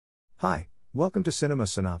Hi, welcome to Cinema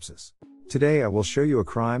Synopsis. Today I will show you a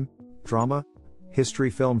crime, drama, history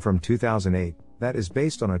film from 2008 that is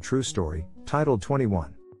based on a true story, titled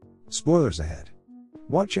 21. Spoilers ahead.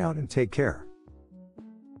 Watch out and take care.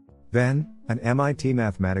 Ben, an MIT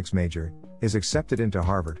mathematics major, is accepted into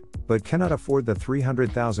Harvard, but cannot afford the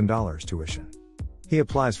 $300,000 tuition. He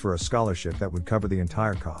applies for a scholarship that would cover the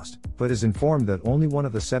entire cost, but is informed that only one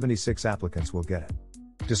of the 76 applicants will get it.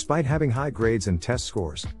 Despite having high grades and test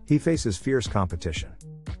scores, he faces fierce competition.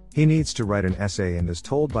 He needs to write an essay and is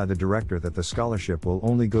told by the director that the scholarship will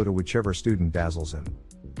only go to whichever student dazzles him.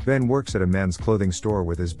 Ben works at a men's clothing store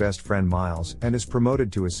with his best friend Miles and is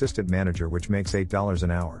promoted to assistant manager, which makes $8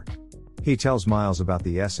 an hour. He tells Miles about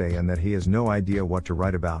the essay and that he has no idea what to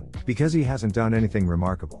write about, because he hasn't done anything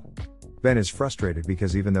remarkable. Ben is frustrated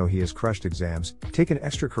because even though he has crushed exams, taken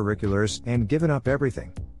extracurriculars, and given up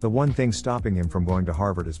everything, the one thing stopping him from going to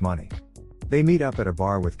Harvard is money. They meet up at a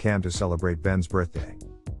bar with Cam to celebrate Ben's birthday.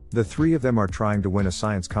 The three of them are trying to win a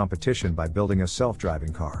science competition by building a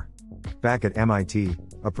self-driving car. Back at MIT,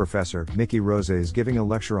 a professor, Mickey Rosa, is giving a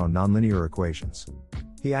lecture on nonlinear equations.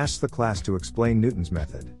 He asks the class to explain Newton's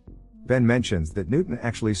method. Ben mentions that Newton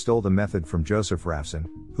actually stole the method from Joseph Raphson,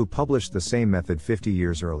 who published the same method 50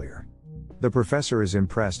 years earlier. The professor is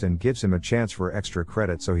impressed and gives him a chance for extra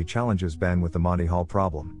credit, so he challenges Ben with the Monty Hall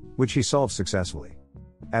problem, which he solves successfully.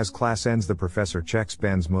 As class ends, the professor checks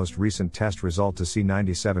Ben's most recent test result to see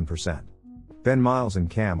 97%. Ben, Miles and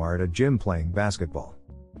Cam are at a gym playing basketball.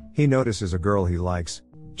 He notices a girl he likes,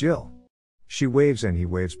 Jill. She waves and he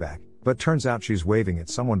waves back, but turns out she's waving at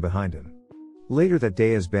someone behind him. Later that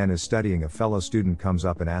day, as Ben is studying, a fellow student comes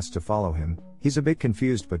up and asks to follow him. He's a bit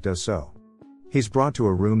confused but does so. He's brought to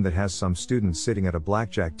a room that has some students sitting at a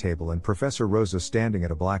blackjack table and Professor Rosa standing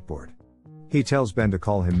at a blackboard. He tells Ben to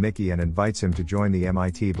call him Mickey and invites him to join the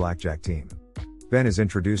MIT blackjack team. Ben is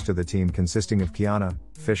introduced to the team consisting of Kiana,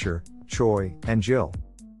 Fisher, Choi, and Jill.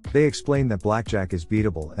 They explain that blackjack is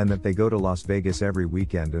beatable and that they go to Las Vegas every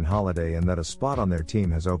weekend and holiday, and that a spot on their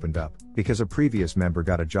team has opened up because a previous member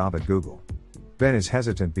got a job at Google. Ben is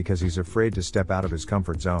hesitant because he's afraid to step out of his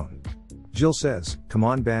comfort zone. Jill says, "Come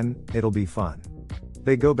on, Ben, it'll be fun."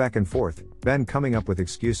 They go back and forth, Ben coming up with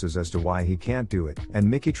excuses as to why he can't do it, and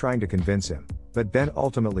Mickey trying to convince him, but Ben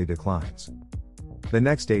ultimately declines. The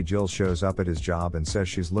next day, Jill shows up at his job and says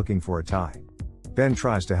she's looking for a tie. Ben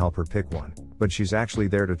tries to help her pick one, but she's actually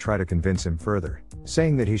there to try to convince him further,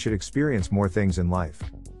 saying that he should experience more things in life.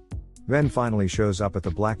 Ben finally shows up at the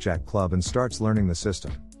blackjack club and starts learning the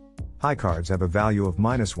system. High cards have a value of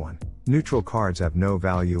 -1, neutral cards have no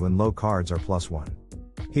value, and low cards are +1.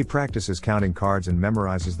 He practices counting cards and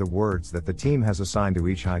memorizes the words that the team has assigned to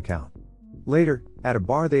each high count. Later, at a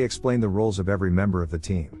bar, they explain the roles of every member of the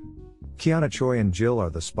team. Kiana, Choi and Jill are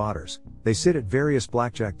the spotters. They sit at various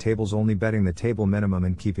blackjack tables, only betting the table minimum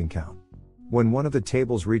and keeping count. When one of the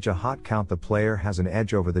tables reach a hot count, the player has an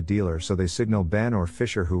edge over the dealer, so they signal Ben or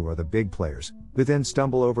Fisher, who are the big players, who then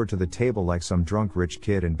stumble over to the table like some drunk rich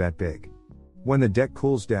kid and bet big. When the deck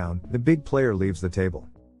cools down, the big player leaves the table.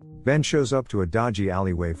 Ben shows up to a dodgy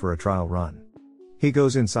alleyway for a trial run. He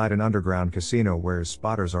goes inside an underground casino where his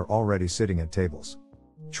spotters are already sitting at tables.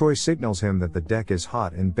 Choi signals him that the deck is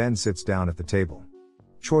hot and Ben sits down at the table.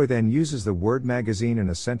 Choi then uses the word magazine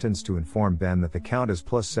in a sentence to inform Ben that the count is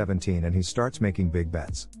 +17, and he starts making big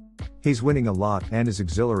bets. He's winning a lot and is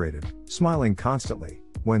exhilarated, smiling constantly,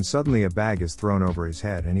 when suddenly a bag is thrown over his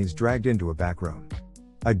head and he's dragged into a back room.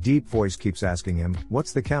 A deep voice keeps asking him,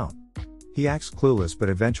 "What's the count?" He acts clueless but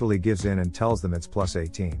eventually gives in and tells them it's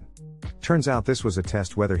 +18. Turns out this was a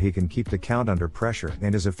test whether he can keep the count under pressure,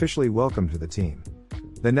 and is officially welcomed to the team.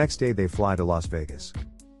 The next day they fly to Las Vegas.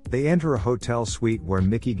 They enter a hotel suite where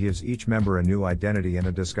Mickey gives each member a new identity and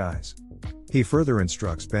a disguise. He further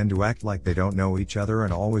instructs Ben to act like they don't know each other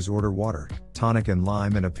and always order water, tonic and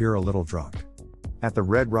lime, and appear a little drunk. At the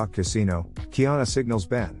Red Rock Casino, Kiana signals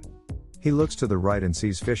Ben. He looks to the right and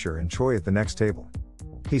sees Fisher and Choi at the next table.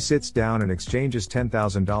 He sits down and exchanges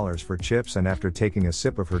 $10,000 for chips, and after taking a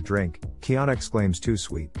sip of her drink, Kiana exclaims "too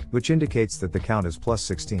sweet," which indicates that the count is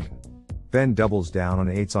 +16. Ben doubles down on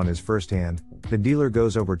 8s on his first hand. The dealer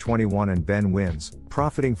goes over 21 and Ben wins,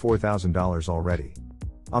 profiting $4,000 already.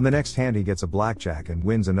 On the next hand he gets a blackjack and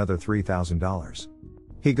wins another $3,000.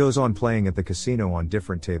 He goes on playing at the casino on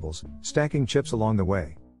different tables, stacking chips along the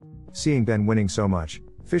way. Seeing Ben winning so much,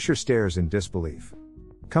 Fisher stares in disbelief.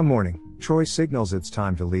 Come morning, Choi signals it's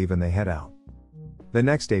time to leave and they head out. The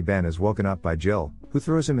next day Ben is woken up by Jill, who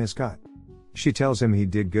throws him his cut. She tells him he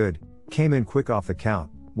did good, came in quick off the count,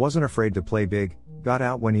 wasn't afraid to play big, got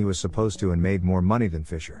out when he was supposed to, and made more money than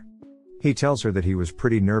Fisher. He tells her that he was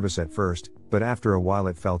pretty nervous at first, but after a while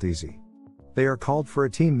it felt easy. They are called for a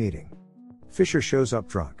team meeting. Fisher shows up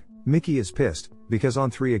drunk. Mickey is pissed, because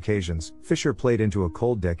on 3 occasions, Fisher played into a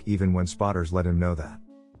cold deck even when spotters let him know that.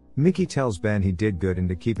 Mickey tells Ben he did good and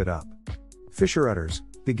to keep it up. Fisher utters,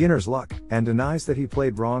 "beginner's luck," and denies that he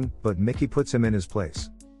played wrong, but Mickey puts him in his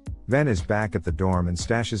place. Ben is back at the dorm and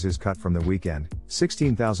stashes his cut from the weekend,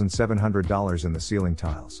 $16,700 in the ceiling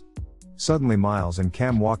tiles. Suddenly Miles and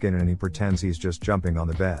Cam walk in and he pretends he's just jumping on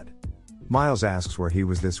the bed. Miles asks where he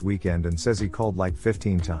was this weekend and says he called like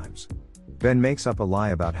 15 times. Ben makes up a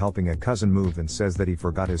lie about helping a cousin move and says that he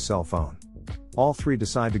forgot his cell phone. All 3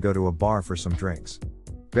 decide to go to a bar for some drinks.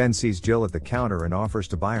 Ben sees Jill at the counter and offers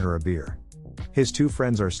to buy her a beer. His 2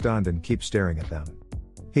 friends are stunned and keep staring at them.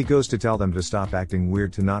 He goes to tell them to stop acting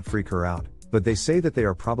weird to not freak her out, but they say that they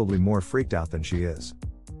are probably more freaked out than she is.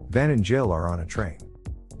 Ben and Jill are on a train.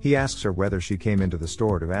 He asks her whether she came into the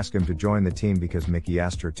store to ask him to join the team because Mickey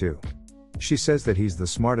asked her to. She says that he's the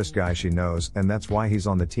smartest guy she knows and that's why he's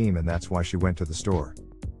on the team and that's why she went to the store.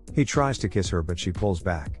 He tries to kiss her but she pulls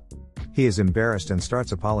back. He is embarrassed and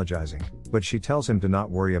starts apologizing, but she tells him to not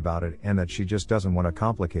worry about it and that she just doesn't want to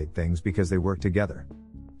complicate things because they work together.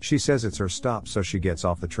 She says it's her stop so she gets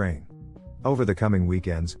off the train. Over the coming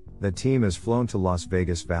weekends, the team is flown to Las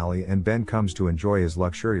Vegas Valley and Ben comes to enjoy his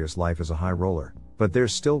luxurious life as a high roller, but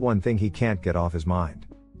there's still one thing he can't get off his mind.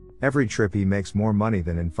 Every trip he makes more money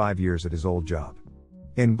than in 5 years at his old job.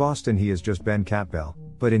 In Boston he is just Ben Campbell,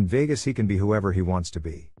 but in Vegas he can be whoever he wants to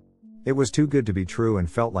be. It was too good to be true and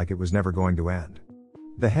felt like it was never going to end.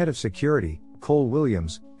 The head of security, Cole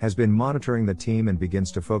Williams, has been monitoring the team and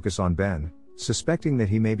begins to focus on Ben, suspecting that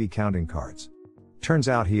he may be counting cards. Turns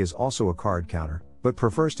out he is also a card counter, but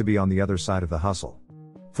prefers to be on the other side of the hustle.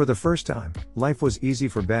 For the first time, life was easy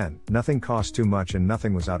for Ben, nothing cost too much and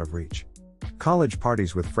nothing was out of reach. College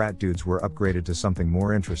parties with frat dudes were upgraded to something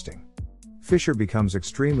more interesting. Fisher becomes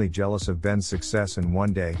extremely jealous of Ben's success and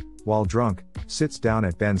one day, while drunk, sits down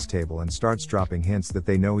at Ben's table and starts dropping hints that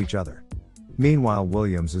they know each other. Meanwhile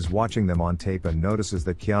Williams is watching them on tape and notices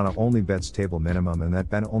that Kiana only bets table minimum and that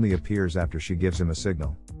Ben only appears after she gives him a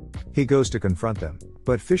signal. He goes to confront them,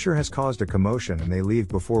 but Fisher has caused a commotion and they leave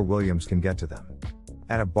before Williams can get to them.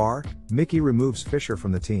 At a bar, Mickey removes Fisher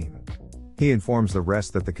from the team. He informs the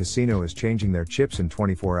rest that the casino is changing their chips in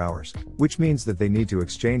 24 hours, which means that they need to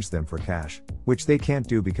exchange them for cash, which they can't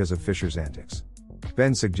do because of Fisher's antics.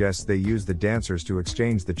 Ben suggests they use the dancers to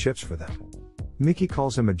exchange the chips for them. Mickey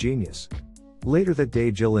calls him a genius. Later that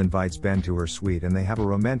day Jill invites Ben to her suite and they have a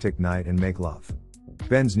romantic night and make love.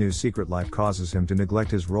 Ben's new secret life causes him to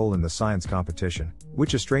neglect his role in the science competition,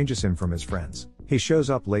 which estranges him from his friends. He shows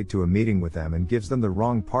up late to a meeting with them and gives them the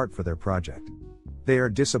wrong part for their project. They are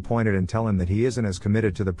disappointed and tell him that he isn't as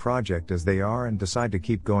committed to the project as they are and decide to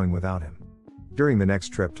keep going without him. During the next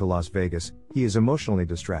trip to Las Vegas, he is emotionally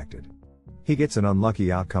distracted. He gets an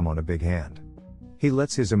unlucky outcome on a big hand. He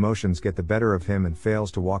lets his emotions get the better of him and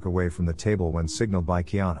fails to walk away from the table when signaled by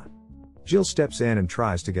Kiana. Jill steps in and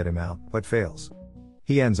tries to get him out, but fails.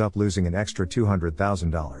 He ends up losing an extra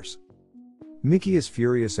 $200,000. Mickey is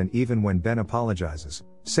furious and even when Ben apologizes,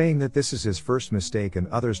 saying that this is his first mistake and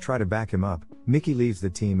others try to back him up, Mickey leaves the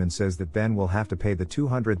team and says that Ben will have to pay the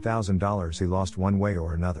 $200,000 he lost one way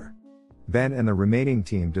or another. Ben and the remaining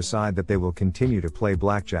team decide that they will continue to play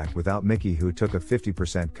blackjack without Mickey, who took a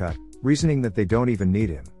 50% cut, reasoning that they don't even need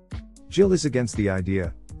him. Jill is against the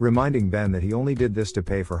idea, reminding Ben that he only did this to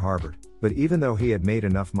pay for Harvard, but even though he had made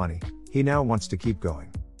enough money, he now wants to keep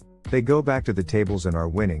going. They go back to the tables and are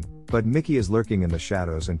winning, but Mickey is lurking in the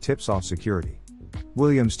shadows and tips off security.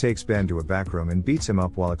 Williams takes Ben to a back room and beats him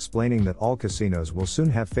up while explaining that all casinos will soon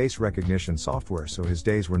have face recognition software, so his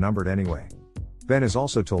days were numbered anyway. Ben is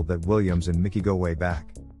also told that Williams and Mickey go way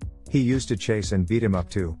back. He used to chase and beat him up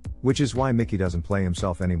too, which is why Mickey doesn't play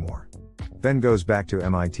himself anymore. Ben goes back to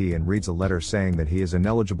MIT and reads a letter saying that he is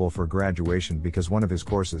ineligible for graduation because one of his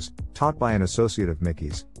courses, taught by an associate of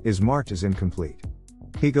Mickey's, is marked as incomplete.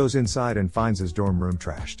 He goes inside and finds his dorm room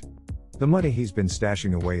trashed. The money he's been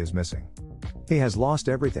stashing away is missing. He has lost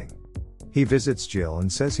everything. He visits Jill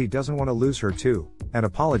and says he doesn't want to lose her too, and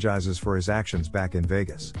apologizes for his actions back in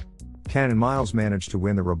Vegas. Ken and Miles manage to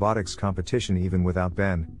win the robotics competition even without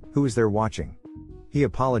Ben, who is there watching. He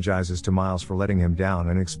apologizes to Miles for letting him down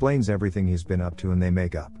and explains everything he's been up to and they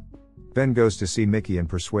make up. Ben goes to see Mickey and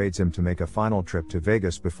persuades him to make a final trip to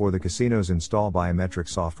Vegas before the casinos install biometric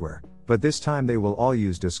software, but this time they will all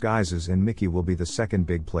use disguises and Mickey will be the second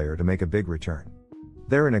big player to make a big return.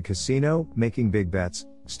 They're in a casino, making big bets,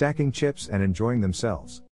 stacking chips and enjoying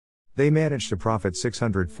themselves. They manage to profit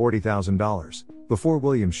 $640,000, before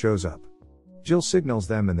Williams shows up. Jill signals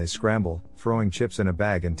them and they scramble, throwing chips in a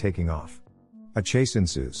bag and taking off. A chase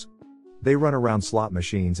ensues. They run around slot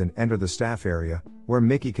machines and enter the staff area, where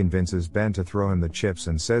Mickey convinces Ben to throw him the chips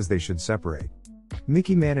and says they should separate.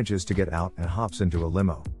 Mickey manages to get out and hops into a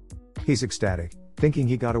limo. He's ecstatic, thinking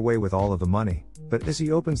he got away with all of the money, but as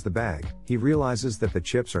he opens the bag, he realizes that the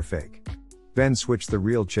chips are fake. Ben switched the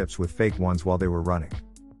real chips with fake ones while they were running.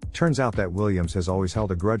 Turns out that Williams has always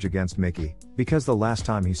held a grudge against Mickey, because the last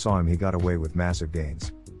time he saw him he got away with massive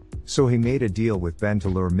gains. So he made a deal with Ben to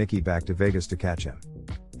lure Mickey back to Vegas to catch him.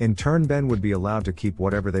 In turn, Ben would be allowed to keep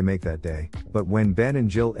whatever they make that day, but when Ben and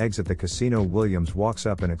Jill exit the casino, Williams walks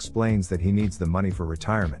up and explains that he needs the money for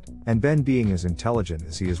retirement, and Ben, being as intelligent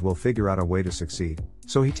as he is, will figure out a way to succeed,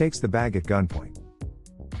 so he takes the bag at gunpoint.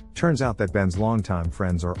 Turns out that Ben's longtime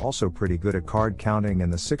friends are also pretty good at card counting,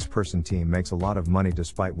 and the 6-person team makes a lot of money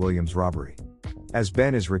despite Williams' robbery. As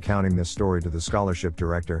Ben is recounting this story to the scholarship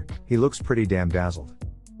director, he looks pretty damn dazzled.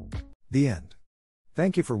 The end.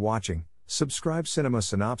 Thank you for watching. Subscribe Cinema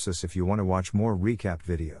Synopsis if you want to watch more recap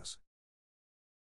videos.